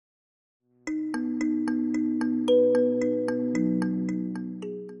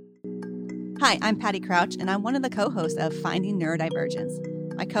Hi, I'm Patti Crouch, and I'm one of the co-hosts of Finding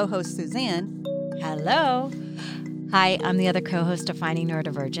Neurodivergence. My co-host, Suzanne. Hello. Hi, I'm the other co-host of Finding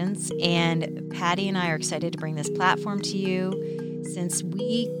Neurodivergence, and Patti and I are excited to bring this platform to you since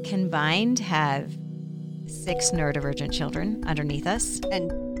we combined have 6 neurodivergent children underneath us.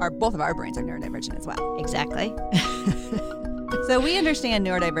 And both of our brains are neurodivergent as well. Exactly. So we understand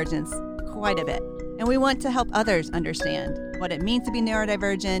neurodivergence quite a bit, and we want to help others understand what it means to be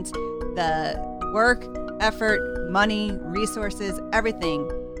neurodivergent, the work, effort, money, resources, everything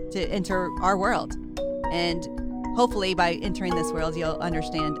to enter our world. And hopefully by entering this world, you'll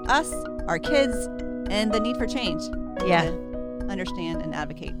understand us, our kids, and the need for change. Yeah. To understand and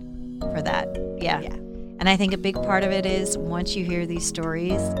advocate For that. Yeah. And I think a big part of it is once you hear these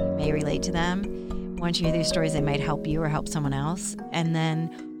stories, you may relate to them. Once you hear these stories, they might help you or help someone else. And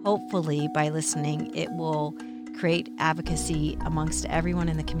then hopefully by listening, it will create advocacy amongst everyone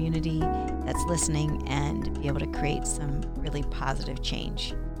in the community that's listening and be able to create some really positive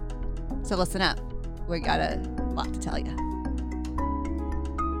change. So listen up. We got a lot to tell you.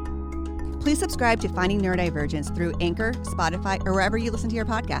 Please subscribe to Finding Neurodivergence through Anchor, Spotify, or wherever you listen to your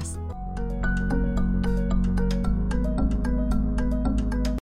podcasts.